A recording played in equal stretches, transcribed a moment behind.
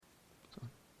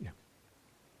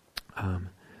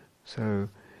So,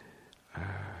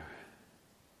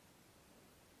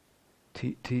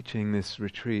 teaching this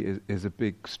retreat is a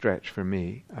big stretch for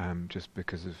me, just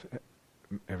because of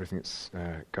everything that's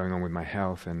going on with my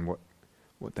health and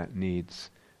what that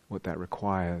needs, what that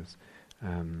requires.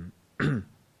 So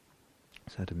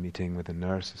I had a meeting with a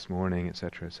nurse this morning,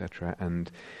 etc., etc.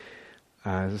 And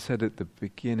as I said at the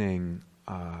beginning,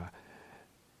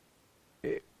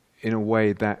 in a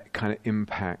way that kind of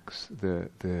impacts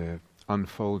the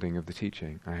unfolding of the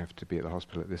teaching. I have to be at the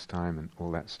hospital at this time and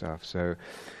all that stuff. So,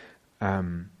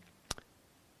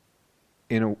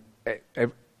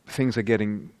 things are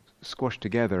getting squashed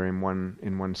together in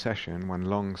one session, one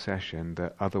long session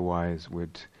that otherwise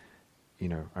would,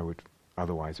 I would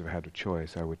otherwise have had a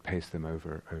choice. I would pace them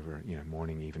over,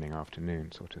 morning, evening,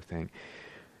 afternoon, sort of thing.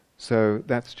 So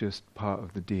that's just part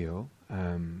of the deal,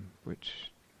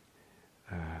 which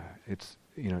it's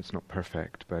not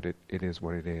perfect, but it is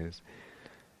what it is.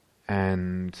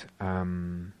 And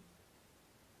in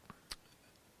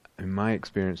my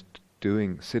experience,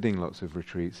 sitting lots of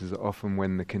retreats is often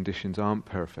when the conditions aren't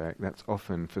perfect. That's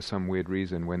often, for some weird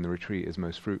reason, when the retreat is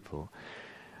most fruitful.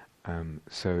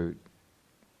 So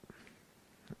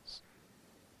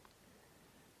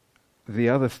the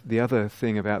other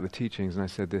thing about the teachings, and I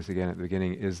said this again at the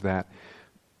beginning, is that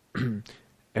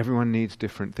everyone needs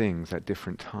different things at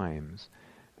different times,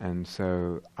 and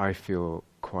so I feel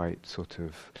quite sort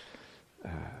of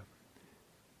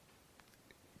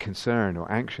concerned or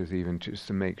anxious even just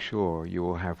to make sure you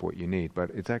all have what you need, but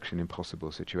it's actually an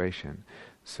impossible situation.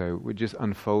 So we're just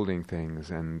unfolding things,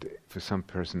 and for some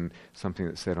person, something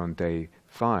that's said on day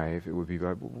 5, it would be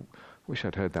like, well, wish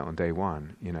I'd heard that on day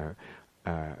 1,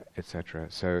 etc.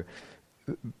 So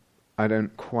I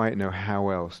don't quite know how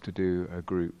else to do a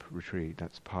group retreat.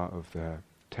 That's part of the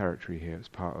territory here. It's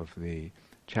part of the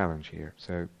challenge here.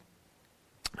 So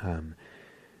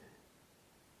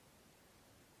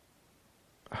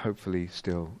hopefully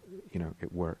still,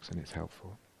 it works and it's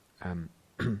helpful.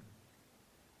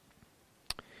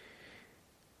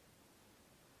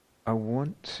 I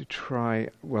want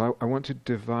to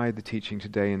divide the teaching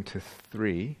today into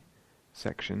 3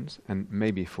 sections, and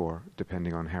maybe 4,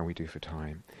 depending on how we do for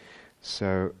time.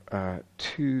 So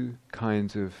 2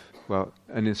 kinds of,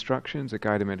 an instructions, a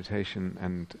guided meditation,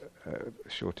 and a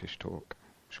shorter talk.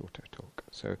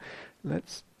 So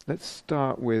let's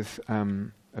start with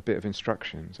a bit of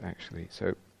instructions, actually.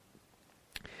 So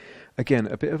again,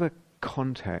 a bit of a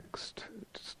context,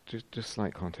 just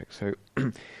slight context. So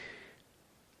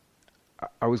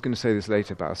I was going to say this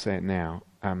later, but I'll say it now.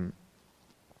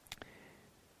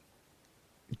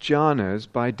 Jhanas,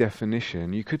 by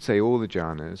definition, you could say all the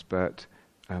jhanas, but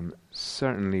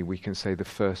certainly we can say the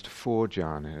first 4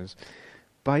 jhanas.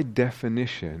 By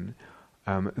definition,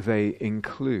 they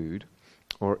include,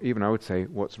 or even I would say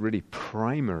what's really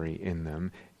primary in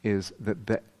them, is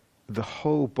that the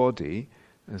whole body,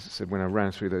 as I said when I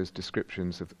ran through those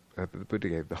descriptions of the Buddha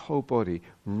gave, the whole body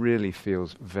really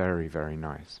feels very, very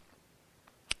nice.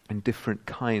 And different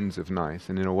kinds of nice,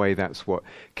 and in a way that's what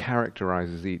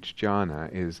characterizes each jhana,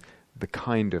 is the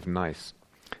kind of nice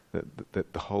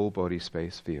that the whole body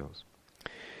space feels.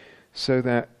 So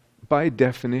that by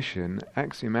definition,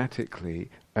 axiomatically,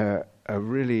 a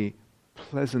really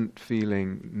pleasant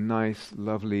feeling, nice,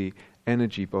 lovely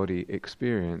energy body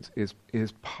experience is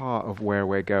part of where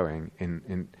we're going.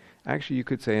 In actually you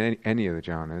could say any of the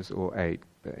jhanas, or 8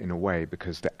 in a way,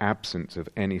 because the absence of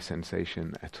any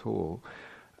sensation at all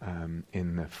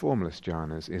in the formless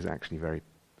jhanas is actually very,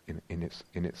 in its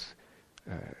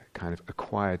kind of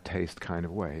acquired taste kind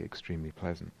of way, extremely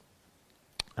pleasant.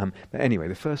 But anyway,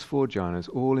 the first 4 jhanas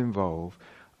all involve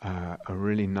a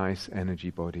really nice energy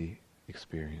body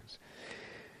experience.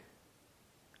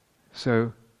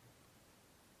 So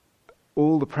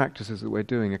all the practices that we're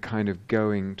doing are kind of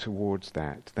going towards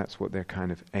that. That's what they're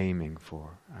kind of aiming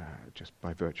for, just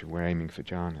by virtue. We're aiming for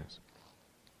jhanas.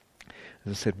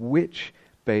 As I said, which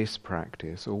base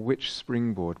practice or which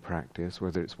springboard practice,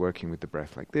 whether it's working with the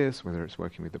breath like this, whether it's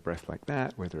working with the breath like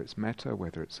that, whether it's metta,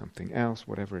 whether it's something else,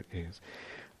 whatever it is,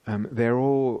 they're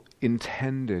all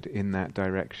intended in that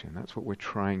direction. That's what we're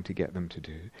trying to get them to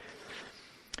do.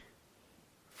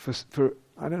 For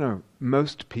I don't know,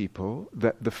 most people,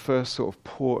 that the first sort of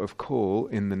port of call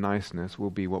in the niceness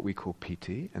will be what we call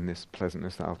piti, and this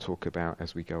pleasantness that I'll talk about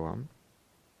as we go on.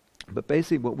 But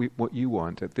basically what you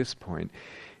want at this point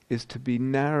is to be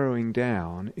narrowing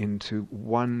down into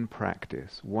one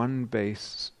practice, one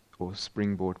base or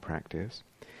springboard practice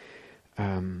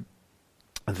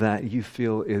that you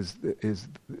feel is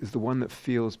the one that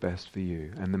feels best for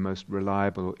you, and the most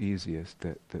reliable or easiest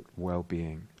that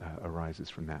well-being arises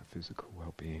from that, physical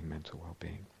well-being, mental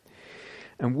well-being.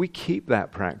 And we keep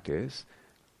that practice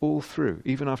all through,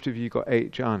 even after you've got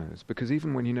 8 jhanas, because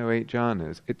even when you know 8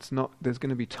 jhanas, there's going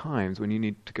to be times when you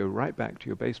need to go right back to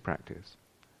your base practice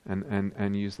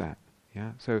and use that.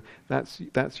 Yeah, so that's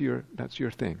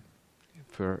your thing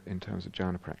for in terms of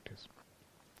jhana practice.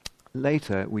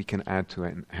 Later we can add to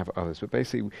it and have others, but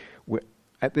basically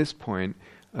at this point,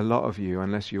 a lot of you,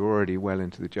 unless you're already well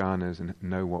into the jhanas and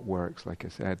know what works, like I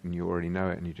said, and you already know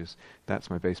it, and that's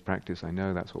my base practice, I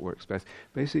know that's what works best.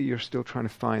 Basically, you're still trying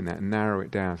to find that and narrow it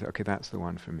down. Say, okay, that's the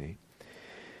one for me.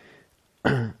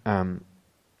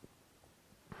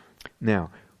 Now,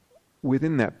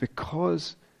 within that,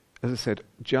 because, as I said,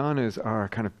 jhanas are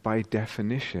kind of by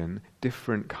definition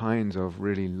different kinds of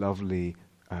really lovely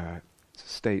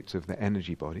states of the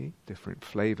energy body, different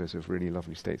flavors of really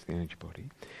lovely states of the energy body.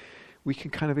 We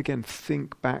can kind of again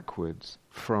think backwards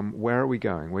from where are we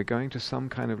going? We're going to some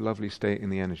kind of lovely state in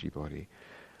the energy body.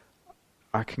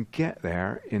 I can get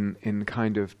there in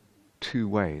kind of 2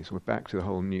 ways. We're back to the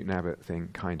whole Newton Abbot thing,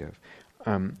 kind of.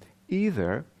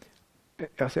 Either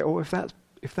I say, oh, if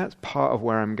that's part of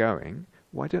where I'm going,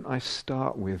 why don't I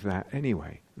start with that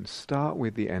anyway? And start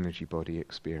with the energy body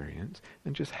experience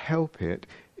and just help it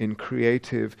in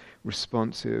creative,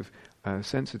 responsive,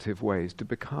 sensitive ways to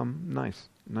become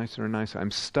nicer and nicer.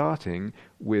 I'm starting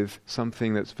with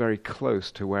something that's very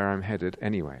close to where I'm headed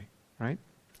anyway, right?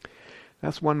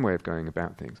 That's one way of going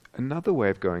about things. Another way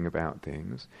of going about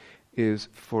things is,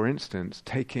 for instance,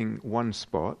 taking one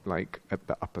spot, like at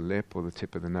the upper lip or the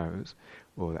tip of the nose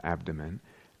or the abdomen,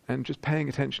 and just paying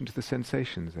attention to the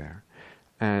sensations there,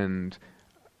 and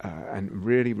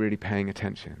really, really paying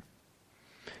attention.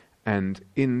 And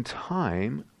in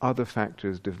time, other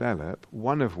factors develop,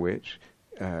 one of which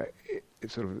it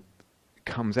sort of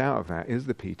comes out of that is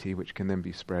the PT, which can then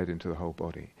be spread into the whole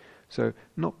body. So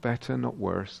not better, not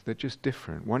worse, they're just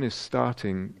different. One is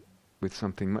starting with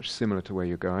something much similar to where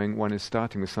you're going. One is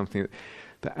starting with something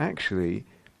that actually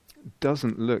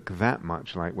doesn't look that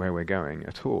much like where we're going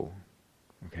at all.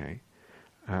 Okay?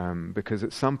 Because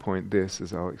at some point this,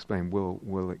 as I'll explain,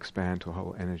 will expand to a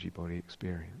whole energy body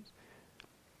experience.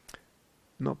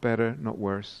 Not better, not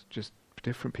worse, just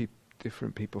different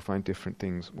people find different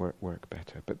things work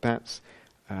better. But that's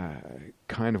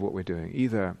kind of what we're doing.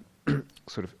 Either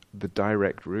sort of the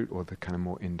direct route or the kind of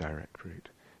more indirect route.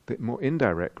 The more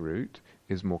indirect route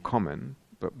is more common,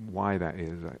 but why that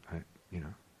is, I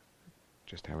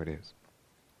just how it is.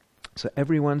 So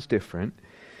everyone's different,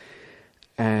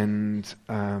 and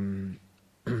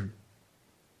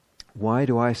why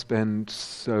do I spend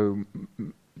so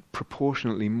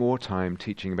proportionately more time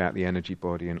teaching about the energy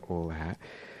body and all that?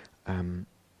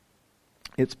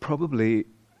 It's probably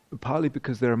partly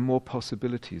because there are more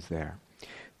possibilities there.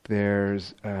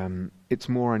 It's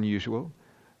more unusual,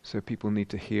 so people need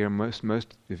to hear. Most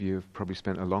of you have probably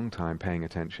spent a long time paying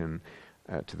attention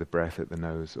to the breath at the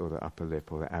nose or the upper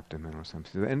lip or the abdomen or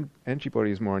something. So the energy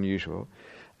body is more unusual,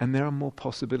 and there are more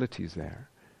possibilities there.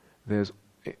 There's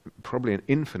probably an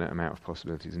infinite amount of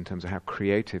possibilities in terms of how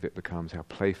creative it becomes, how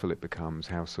playful it becomes,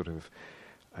 how sort of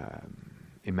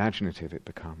imaginative it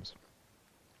becomes.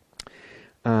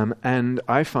 And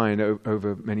I find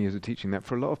over many years of teaching that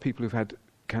for a lot of people who've had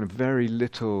kind of very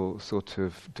little sort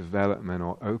of development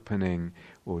or opening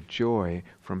or joy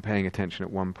from paying attention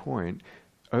at one point,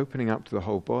 opening up to the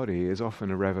whole body is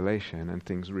often a revelation, and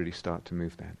things really start to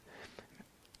move then.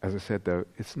 As I said, though,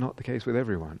 it's not the case with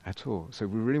everyone at all. So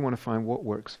we really want to find what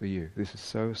works for you. This is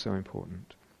so, so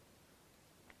important.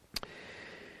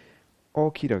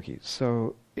 Okie dokie.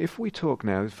 So if we talk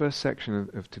now, the first section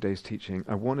of today's teaching,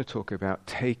 I want to talk about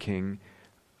taking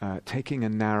a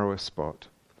narrower spot.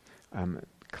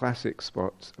 Classic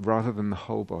spots, rather than the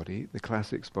whole body, the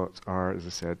classic spots are, as I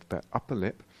said, the upper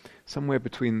lip, somewhere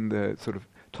between the sort of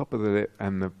top of the lip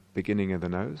and the beginning of the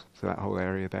nose, so that whole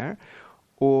area there,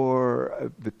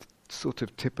 or the sort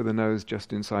of tip of the nose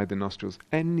just inside the nostrils,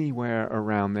 anywhere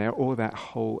around there, or that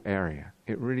whole area.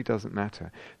 It really doesn't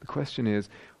matter. The question is,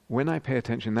 when I pay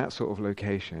attention to that sort of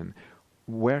location,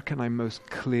 where can I most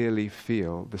clearly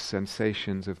feel the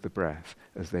sensations of the breath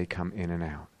as they come in and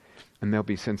out? And there'll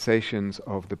be sensations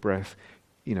of the breath,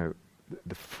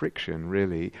 the friction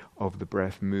really of the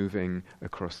breath moving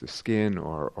across the skin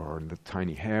or the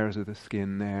tiny hairs of the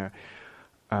skin there.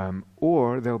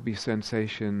 Or there'll be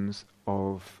sensations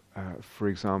of, for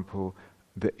example,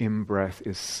 the in-breath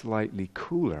is slightly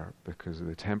cooler because of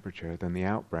the temperature than the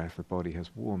out-breath. The body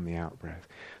has warmed the out-breath.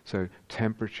 So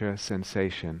temperature,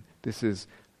 sensation, this is,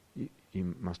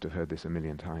 you must have heard this a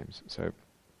million times. So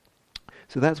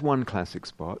that's one classic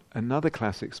spot. Another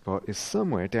classic spot is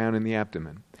somewhere down in the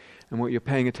abdomen. And what you're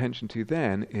paying attention to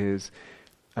then is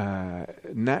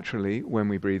naturally, when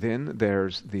we breathe in,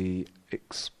 there's the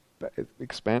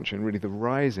expansion, really the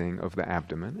rising of the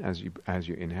abdomen as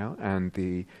you inhale, and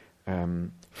the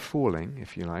falling,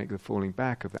 if you like, the falling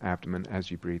back of the abdomen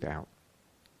as you breathe out.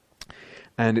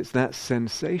 And it's that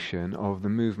sensation of the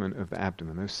movement of the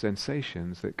abdomen, those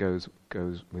sensations that goes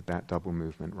with that double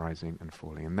movement, rising and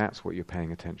falling, and that's what you're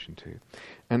paying attention to.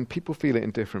 And people feel it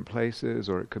in different places,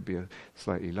 or it could be a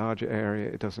slightly larger area,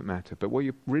 it doesn't matter. But what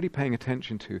you're really paying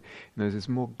attention to, is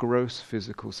more gross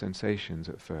physical sensations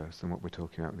at first than what we're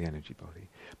talking about with the energy body.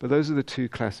 But those are the two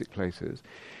classic places.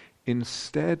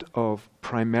 Instead of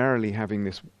primarily having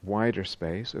this wider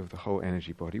space of the whole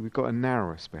energy body, we've got a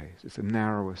narrower space. It's a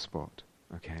narrower spot.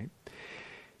 Okay?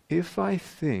 If I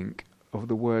think of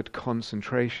the word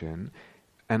concentration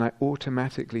and I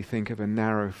automatically think of a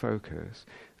narrow focus,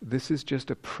 this is just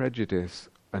a prejudice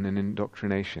and an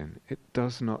indoctrination. It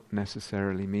does not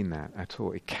necessarily mean that at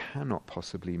all. It cannot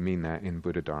possibly mean that in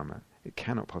Buddha Dharma. It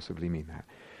cannot possibly mean that.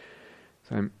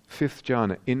 So fifth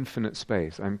jhana, infinite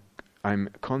space. I'm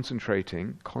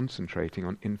concentrating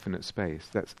on infinite space.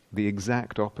 That's the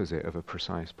exact opposite of a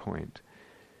precise point.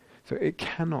 So it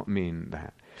cannot mean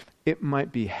that. It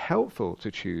might be helpful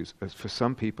to choose, as for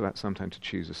some people that's sometimes to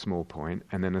choose a small point,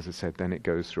 and then as I said, then it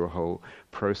goes through a whole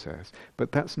process.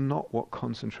 But that's not what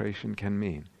concentration can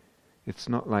mean. It's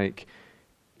not like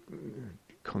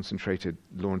concentrated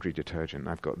laundry detergent,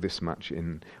 I've got this much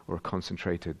in, or a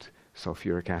concentrated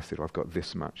sulfuric acid, or I've got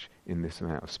this much in this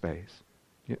amount of space.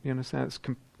 You understand?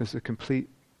 It's a complete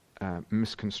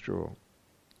misconstrual.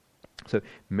 So it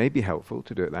may be helpful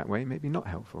to do it that way, maybe not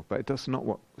helpful, but that's not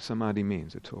what samadhi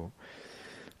means at all.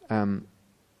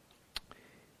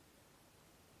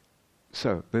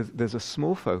 So there's a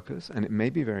small focus, and it may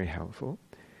be very helpful,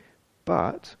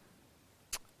 but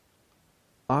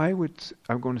I'm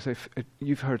going to say,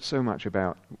 you've heard so much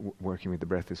about working with the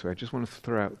breath this way. I just want to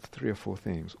throw out 3 or 4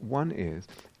 things. One is,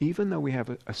 even though we have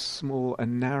a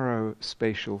narrow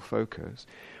spatial focus,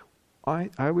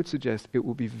 I would suggest it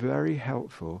will be very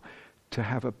helpful to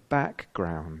have a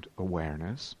background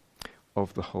awareness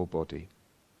of the whole body.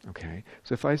 Okay?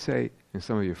 So if I say, and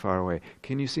some of you are far away,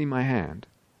 can you see my hand?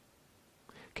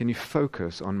 Can you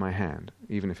focus on my hand,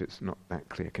 even if it's not that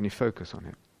clear? Can you focus on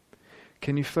it?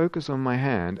 Can you focus on my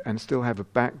hand and still have a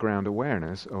background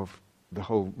awareness of the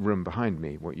whole room behind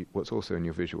me, what's also in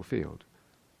your visual field?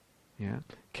 Yeah?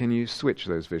 Can you switch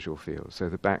those visual fields so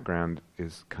the background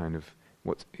is kind of,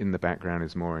 what's in the background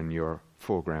is more in your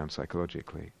foreground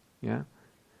psychologically? Yeah?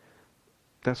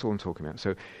 That's all I'm talking about.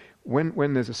 So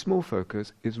when there's a small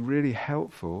focus, it's really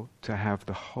helpful to have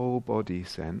the whole body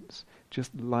sense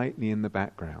just lightly in the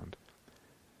background.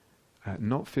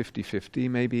 Not 50-50,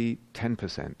 maybe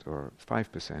 10% or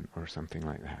 5% or something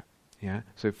like that. Yeah?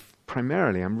 So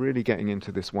primarily I'm really getting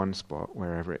into this one spot,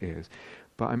 wherever it is,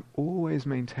 but I'm always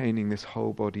maintaining this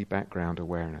whole body background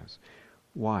awareness.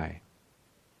 Why?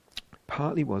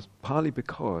 Partly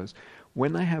because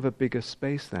when I have a bigger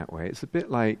space that way, it's a bit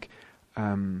like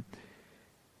a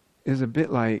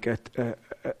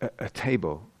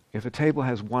table. If a table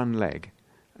has one leg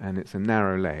and it's a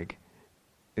narrow leg,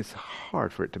 it's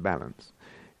hard for it to balance.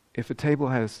 If a table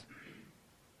has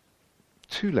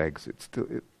 2 legs,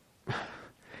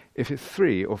 if it's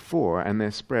 3 or 4 and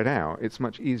they're spread out, it's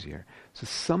much easier. So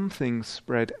something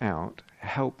spread out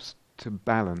helps to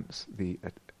balance the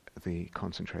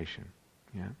concentration.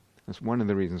 Yeah, that's one of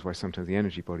the reasons why sometimes the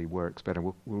energy body works better.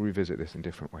 We'll revisit this in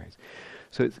different ways.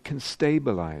 So it can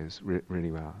stabilize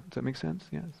really well. Does that make sense?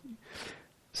 Yes.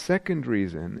 Second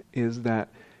reason is that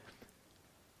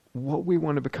what we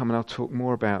want to become, and I'll talk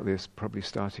more about this probably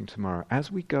starting tomorrow,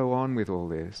 as we go on with all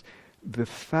this, the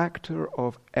factor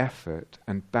of effort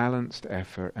and balanced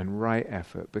effort and right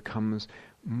effort becomes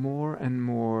more and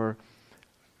more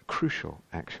crucial,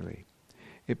 actually.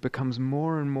 It becomes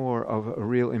more and more of a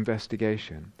real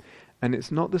investigation. And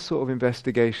it's not the sort of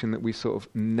investigation that we sort of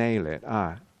nail it.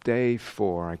 Day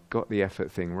 4, I got the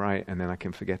effort thing right, and then I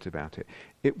can forget about it.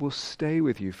 It will stay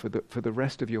with you for the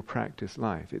rest of your practice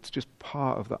life. It's just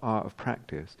part of the art of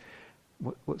practice.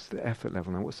 What's the effort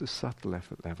level now? What's the subtle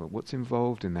effort level? What's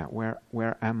involved in that?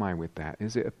 Where am I with that?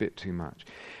 Is it a bit too much?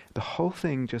 The whole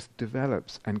thing just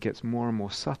develops and gets more and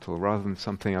more subtle rather than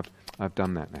something I've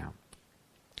done that now.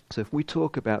 So if we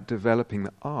talk about developing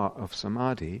the art of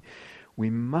samadhi, we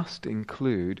must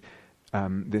include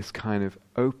this kind of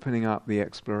opening up the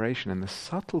exploration and the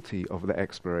subtlety of the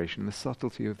exploration, the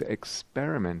subtlety of the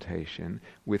experimentation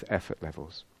with effort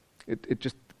levels.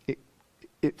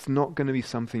 It's not going to be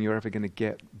something you're ever going to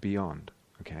get beyond.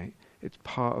 Okay, it's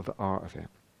part of the art of it,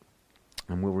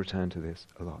 and we'll return to this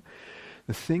a lot.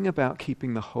 The thing about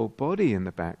keeping the whole body in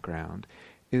the background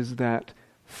is that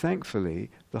thankfully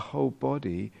the whole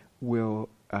body will,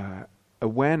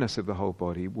 awareness of the whole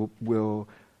body will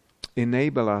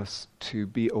enable us to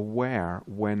be aware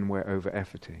when we're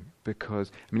over-efforting.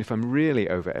 Because, if I'm really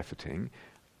over-efforting,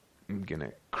 I'm going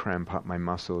to cramp up my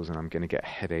muscles and I'm going to get a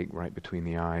headache right between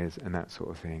the eyes and that sort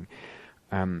of thing.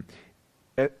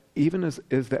 Even as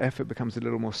the effort becomes a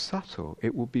little more subtle,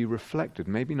 it will be reflected,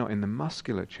 maybe not in the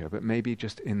musculature, but maybe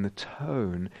just in the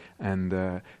tone and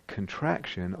the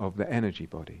contraction of the energy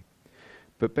body.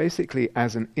 But basically,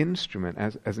 as an instrument,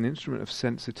 as an instrument of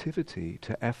sensitivity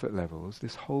to effort levels,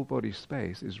 this whole body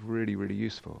space is really, really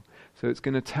useful. So it's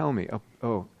going to tell me,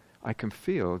 oh, I can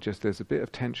feel just there's a bit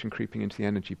of tension creeping into the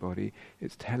energy body.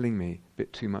 It's telling me a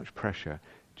bit too much pressure.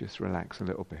 Just relax a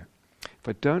little bit. If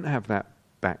I don't have that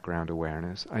background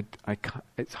awareness, I can't,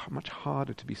 it's much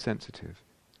harder to be sensitive.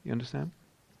 You understand?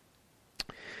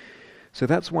 So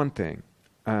that's one thing.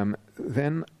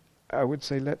 Then I would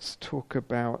say let's talk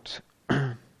about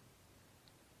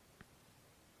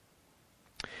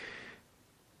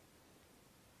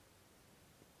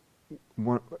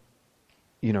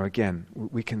again,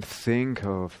 we can think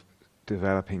of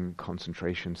developing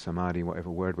concentration, samadhi, whatever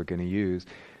word we're going to use,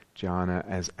 jhana,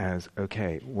 as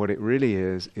okay, what it really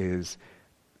is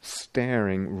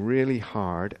staring really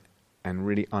hard and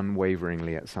really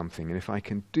unwaveringly at something. And if I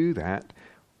can do that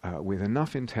with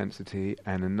enough intensity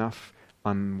and enough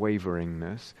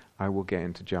unwaveringness, I will get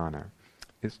into jhana.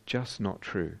 It's just not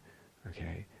true.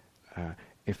 Okay,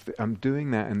 if I'm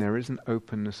doing that and there isn't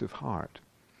openness of heart,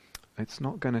 it's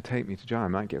not going to take me to jhana. I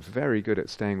might get very good at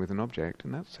staying with an object,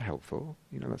 and that's helpful.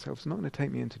 That's helpful. It's not going to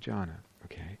take me into jhana.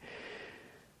 Okay.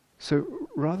 So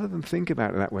rather than think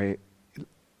about it that way,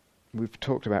 we've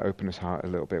talked about openness of heart a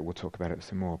little bit. We'll talk about it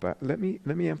some more. But let me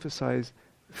emphasize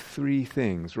 3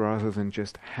 things rather than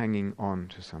just hanging on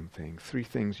to something. 3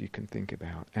 things you can think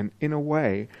about. And in a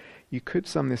way, you could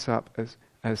sum this up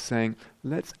as saying,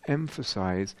 let's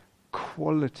emphasize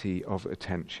quality of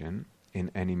attention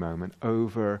in any moment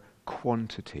over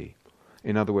quantity.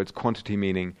 In other words, quantity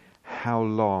meaning how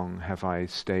long have I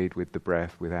stayed with the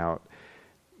breath without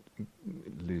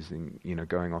losing,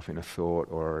 going off in a thought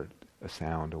or a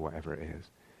sound or whatever it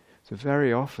is. So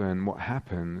very often what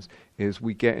happens is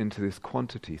we get into this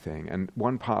quantity thing, and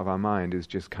one part of our mind is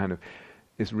just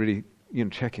is really,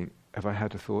 checking, have I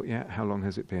had a thought yet? How long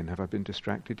has it been? Have I been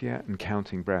distracted yet? And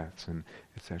counting breaths and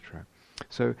etc.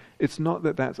 So it's not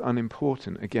that that's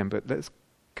unimportant again, but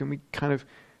can we kind of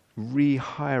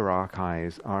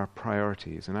re-hierarchize our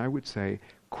priorities? And I would say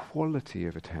quality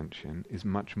of attention is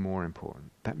much more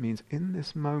important. That means in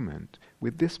this moment,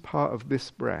 with this part of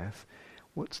this breath,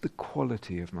 what's the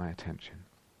quality of my attention?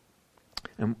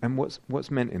 And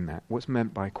what's meant in that? What's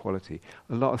meant by quality?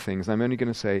 A lot of things. I'm going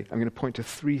to point to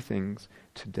 3 things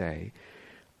today.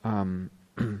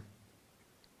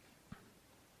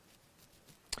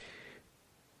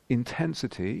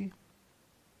 Intensity,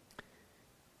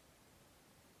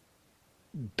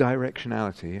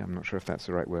 directionality, I'm not sure if that's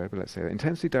the right word, but let's say that.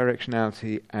 Intensity,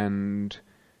 directionality, and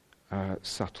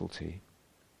subtlety.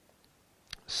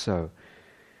 So,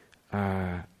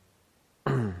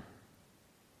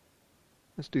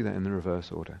 let's do that in the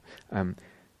reverse order.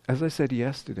 As I said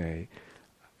yesterday,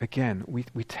 again,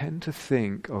 we tend to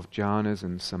think of jhanas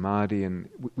and samadhi, and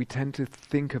we tend to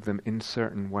think of them in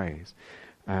certain ways.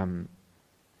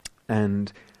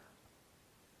 And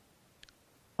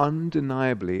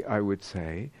undeniably, I would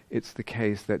say, it's the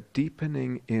case that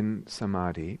deepening in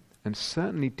samadhi, and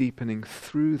certainly deepening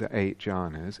through the 8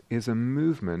 jhanas, is a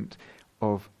movement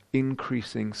of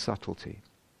increasing subtlety.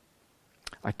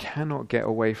 I cannot get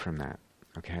away from that,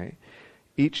 okay?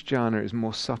 Each jhana is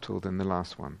more subtle than the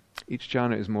last one. Each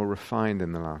jhana is more refined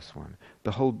than the last one.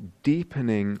 The whole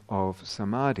deepening of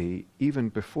samadhi, even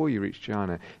before you reach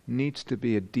jhana, needs to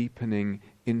be a deepening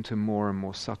into more and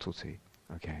more subtlety,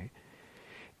 okay?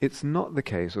 It's not the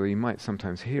case, or you might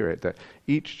sometimes hear it, that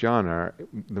each jhana,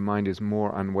 the mind is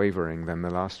more unwavering than the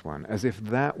last one, as if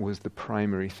that was the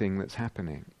primary thing that's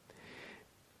happening.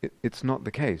 It's not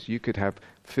the case. You could have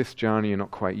 5th jhana, you're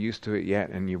not quite used to it yet,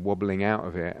 and you're wobbling out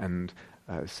of it, and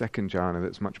 2nd jhana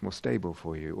that's much more stable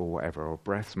for you, or whatever, or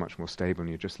breath's much more stable, and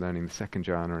you're just learning the 2nd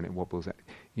jhana, and it wobbles.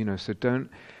 So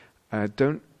don't.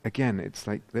 Again, it's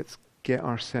like, let's get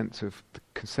our sense of the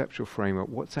conceptual framework.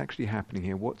 What's actually happening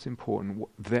here? What's important?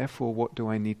 Therefore, what do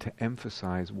I need to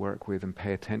emphasize, work with, and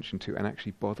pay attention to, and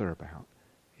actually bother about?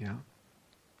 Yeah.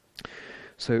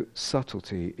 So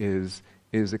subtlety is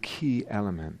a key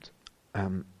element.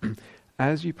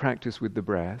 As you practice with the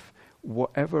breath,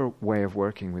 whatever way of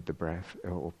working with the breath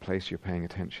or place you're paying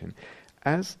attention,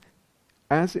 as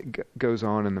as it goes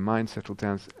on and the mind settles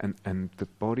down and the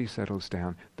body settles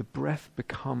down, the breath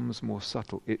becomes more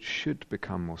subtle. It should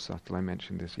become more subtle. I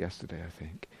mentioned this yesterday, I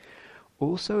think.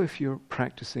 Also, if you're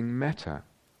practicing metta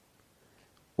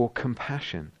or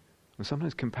compassion, and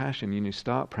sometimes compassion, you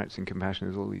start practicing compassion,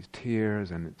 there's all these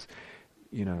tears and it's,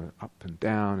 up and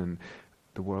down and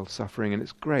the world suffering, and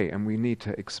it's great, and we need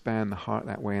to expand the heart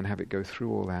that way and have it go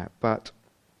through all that. But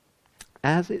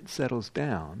as it settles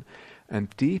down and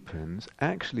deepens,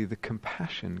 actually the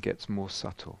compassion gets more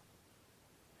subtle.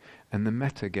 And the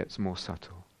metta gets more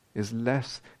subtle. Is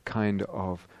less kind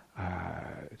of, I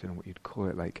don't know what you'd call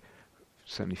it, like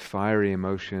certainly fiery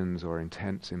emotions or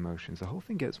intense emotions. The whole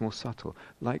thing gets more subtle.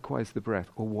 Likewise the breath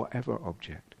or whatever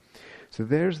object. So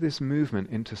there's this movement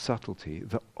into subtlety.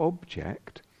 The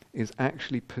object is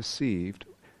actually perceived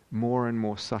more and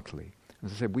more subtly.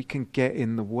 As I said, we can get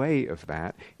in the way of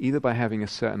that either by having a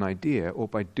certain idea or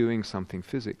by doing something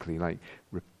physically, like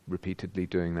repeatedly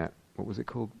doing that, what was it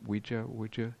called?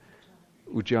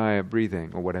 Ujjayi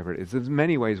breathing or whatever it is. There's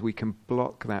many ways we can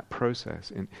block that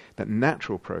process, in that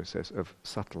natural process of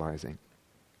subtilizing.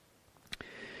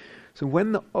 So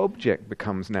when the object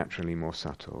becomes naturally more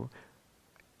subtle,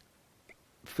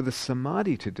 for the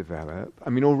samadhi to develop,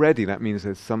 already that means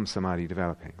there's some samadhi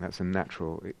developing. That's a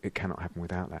natural, it cannot happen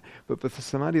without that. But for the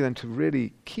samadhi then to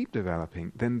really keep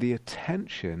developing, then the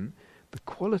attention, the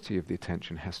quality of the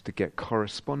attention has to get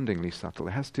correspondingly subtle.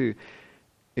 It has to,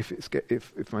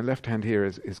 if my left hand here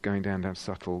is going down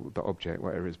subtle, the object,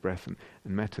 whatever is breath and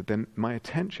metta, then my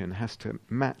attention has to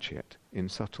match it in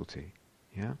subtlety.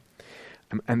 Yeah?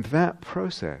 And that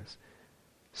process,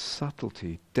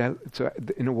 subtlety, so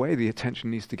in a way the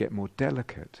attention needs to get more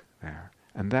delicate there.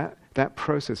 And that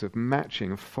process of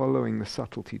matching, of following the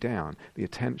subtlety down, the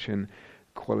attention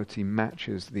quality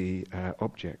matches the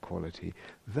object quality,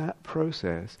 that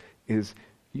process is,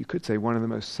 you could say, one of the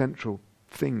most central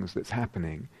things that's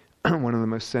happening, one of the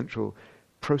most central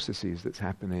processes that's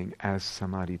happening as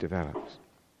samadhi develops.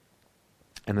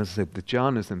 And as I said, the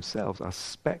jhanas themselves are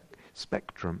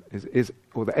spectrum,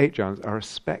 or the 8 jhanas are a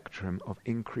spectrum of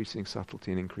increasing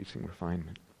subtlety and increasing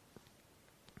refinement.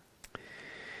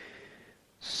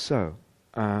 So,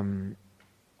 let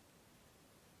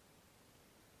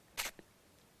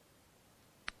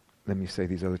me say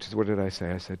these other two. What did I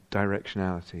say? I said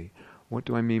directionality. What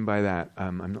do I mean by that?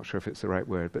 I'm not sure if it's the right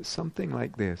word, but something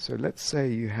like this. So let's say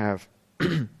you have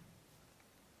the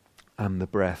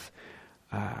breath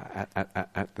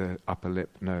at the upper lip,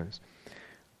 nose.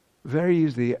 Very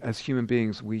easily, as human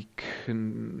beings, we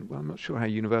can, I'm not sure how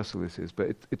universal this is,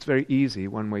 but it's very easy,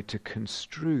 one way, to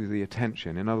construe the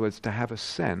attention. In other words, to have a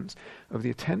sense of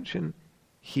the attention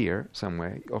here,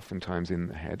 somewhere, oftentimes in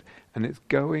the head, and it's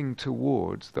going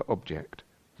towards the object.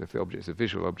 So if the object is a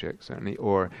visual object, certainly,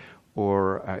 or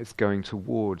it's going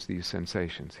towards these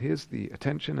sensations. Here's the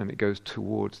attention, and it goes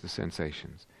towards the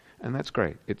sensations. And that's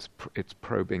great. It's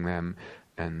probing them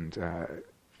and,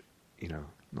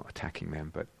 not attacking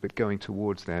them, but going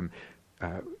towards them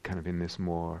kind of in this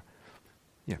more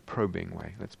probing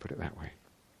way, let's put it that way.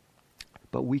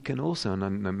 But we can also, and I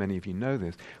know many of you know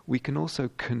this, we can also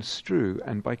construe,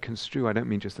 and by construe I don't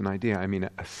mean just an idea, I mean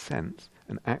a sense,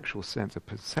 an actual sense, a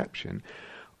perception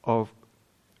of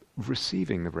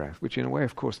receiving the breath, which in a way,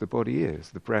 of course, the body is.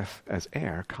 The breath as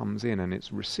air comes in and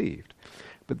it's received.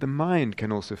 But the mind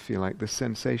can also feel like the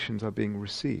sensations are being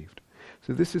received.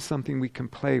 So this is something we can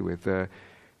play with, the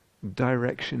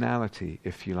directionality,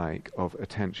 if you like, of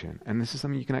attention. And this is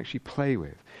something you can actually play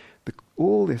with.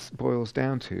 All this boils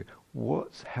down to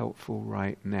what's helpful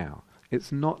right now.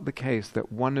 It's not the case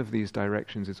that one of these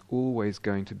directions is always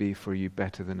going to be for you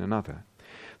better than another.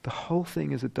 The whole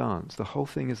thing is a dance. The whole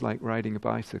thing is like riding a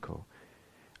bicycle.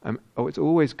 It's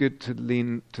always good to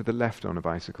lean to the left on a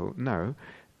bicycle. No,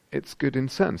 it's good in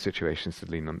certain situations to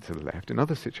lean on to the left. In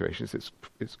other situations,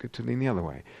 it's good to lean the other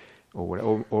way,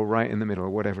 or right in the middle, or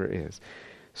whatever it is.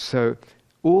 So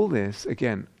all this,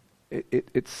 again,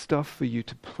 it's stuff for you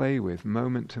to play with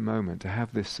moment to moment, to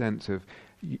have this sense of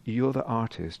you're the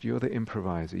artist, you're the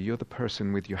improviser, you're the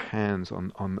person with your hands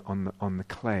on the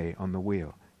clay, on the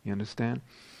wheel. You understand?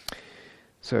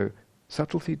 So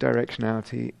subtlety,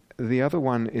 directionality. The other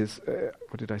one is,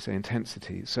 what did I say,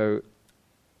 intensity. So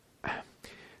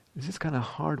this is kind of a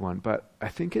hard one, but I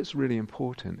think it's really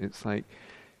important. It's like,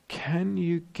 can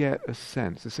you get a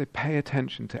sense, let's say pay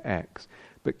attention to X,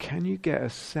 but can you get a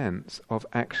sense of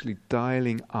actually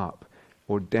dialing up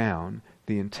or down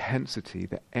the intensity,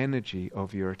 the energy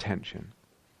of your attention?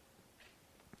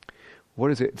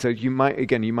 What is it? So you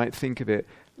might think of it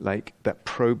like that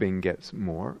probing gets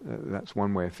more. That's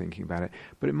one way of thinking about it.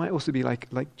 But it might also be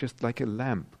just like a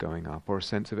lamp going up, or a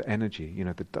sense of energy.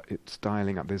 It's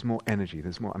dialing up. There's more energy.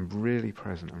 There's more. I'm really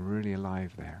present. I'm really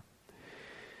alive there.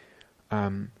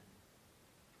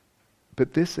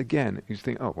 But this again, you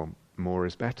think, oh well, more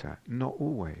is better. Not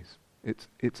always.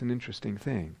 It's an interesting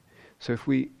thing. So if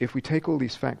we take all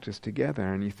these factors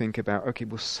together and you think about, okay,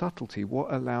 well, subtlety,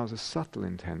 what allows a subtle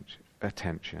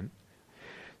attention?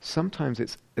 Sometimes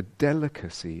it's a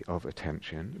delicacy of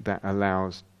attention that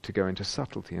allows to go into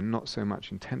subtlety and not so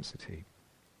much intensity.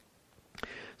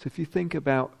 So if you think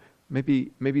about maybe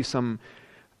some,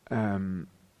 I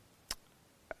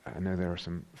know there are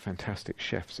some fantastic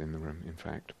chefs in the room, in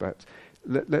fact, but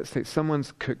let's say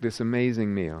someone's cooked this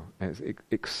amazing meal, it's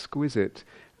exquisite,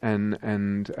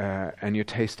 and you're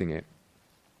tasting it,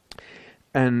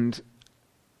 and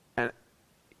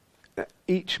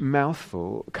each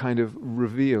mouthful kind of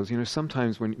reveals.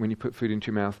 Sometimes when you put food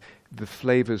into your mouth, the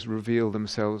flavors reveal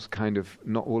themselves, kind of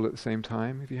not all at the same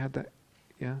time. Have you had that?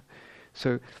 Yeah.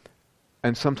 So,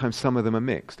 and sometimes some of them are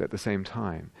mixed at the same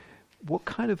time. What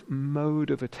kind of mode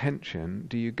of attention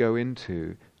do you go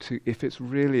into if it's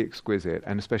really exquisite,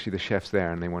 and especially the chef's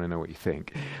there and they want to know what you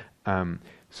think?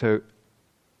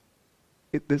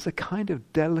 There's a kind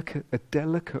of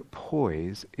delicate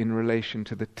poise in relation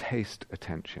to the taste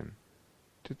attention,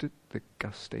 to the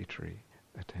gustatory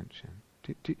attention.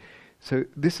 So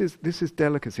this is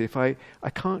delicacy. If I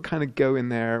can't kind of go in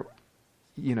there,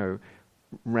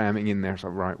 ramming in there, so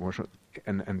right,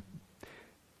 and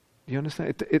you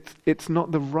understand? It's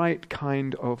not the right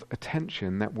kind of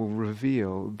attention that will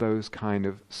reveal those kind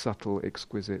of subtle,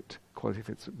 exquisite qualities. If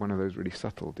it's one of those really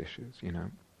subtle dishes,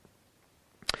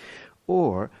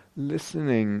 Or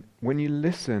listening, when you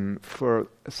listen for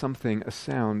something, a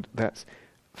sound that's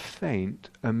faint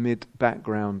amid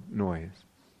background noise.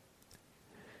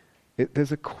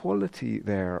 There's a quality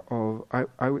there of,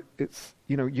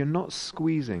 you're not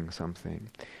squeezing something.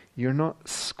 You're not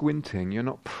squinting, you're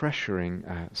not pressuring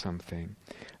something.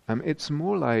 It's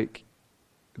more like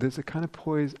there's a kind of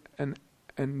poise, and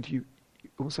you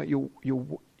also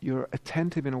you're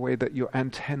attentive in a way that your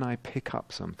antennae pick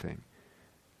up something.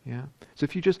 Yeah. So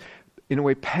if you just, in a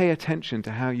way, pay attention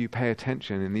to how you pay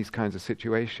attention in these kinds of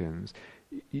situations,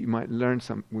 we might learn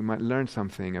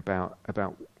something about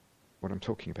what I'm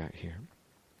talking about here.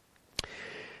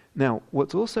 Now,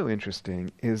 what's also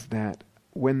interesting is that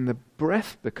when the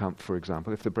breath becomes, for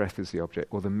example, if the breath is the object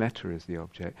or the metta is the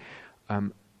object,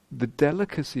 the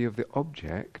delicacy of the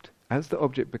object, as the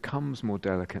object becomes more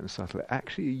delicate and subtle,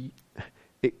 actually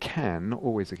it can, not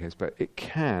always the case, but it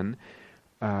can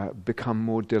become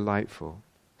more delightful.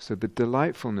 So the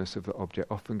delightfulness of the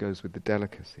object often goes with the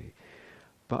delicacy.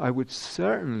 But I would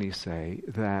certainly say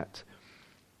that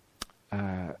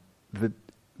the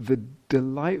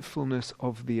delightfulness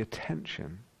of the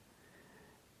attention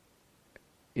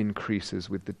increases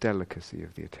with the delicacy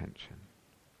of the attention.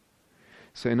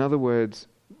 So in other words,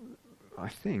 I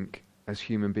think as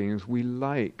human beings we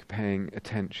like paying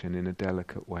attention in a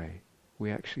delicate way.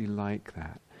 We actually like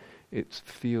that. It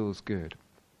feels good.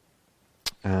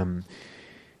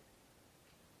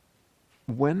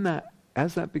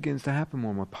 As that begins to happen more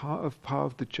and more, part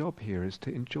of the job here is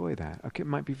to enjoy that. Okay, it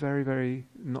might be very, very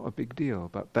not a big deal,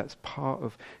 but that's part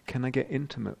of, can I get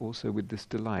intimate also with this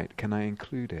delight? Can I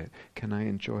include it? Can I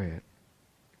enjoy it?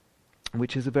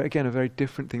 Which is, a very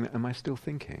different thing. Am I still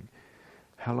thinking?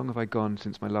 How long have I gone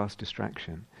since my last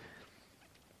distraction?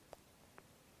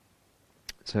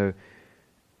 So,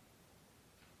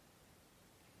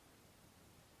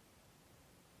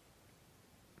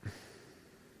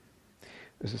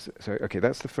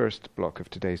 that's the first block of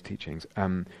today's teachings.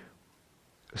 A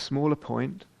smaller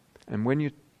point, and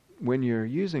when you're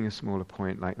using a smaller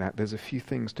point like that, there's a few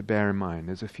things to bear in mind.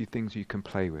 There's a few things you can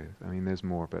play with. I mean, there's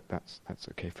more, but that's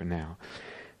okay for now.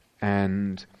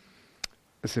 And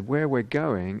so where we're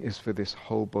going is for this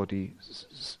whole body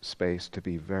space to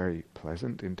be very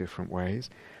pleasant in different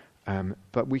ways.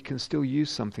 But we can still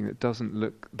use something that doesn't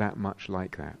look that much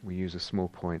like that. We use a small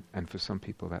point, and for some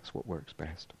people that's what works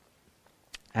best.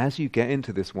 As you get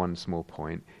into this one small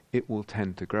point, it will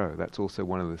tend to grow. That's also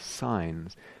one of the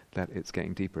signs that it's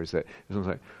getting deeper, is that it's almost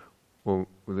like, well,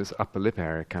 this upper lip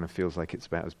area kind of feels like it's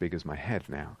about as big as my head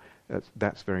now.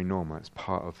 That's very normal. It's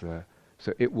part of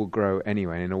so it will grow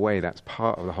anyway. And in a way, that's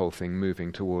part of the whole thing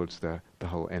moving towards the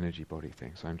whole energy body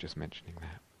thing. So I'm just mentioning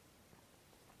that.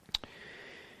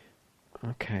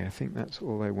 Okay, I think that's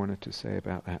all I wanted to say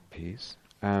about that piece.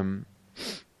 Why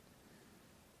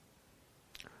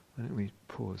don't we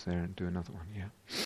pause there and do another one? Yeah.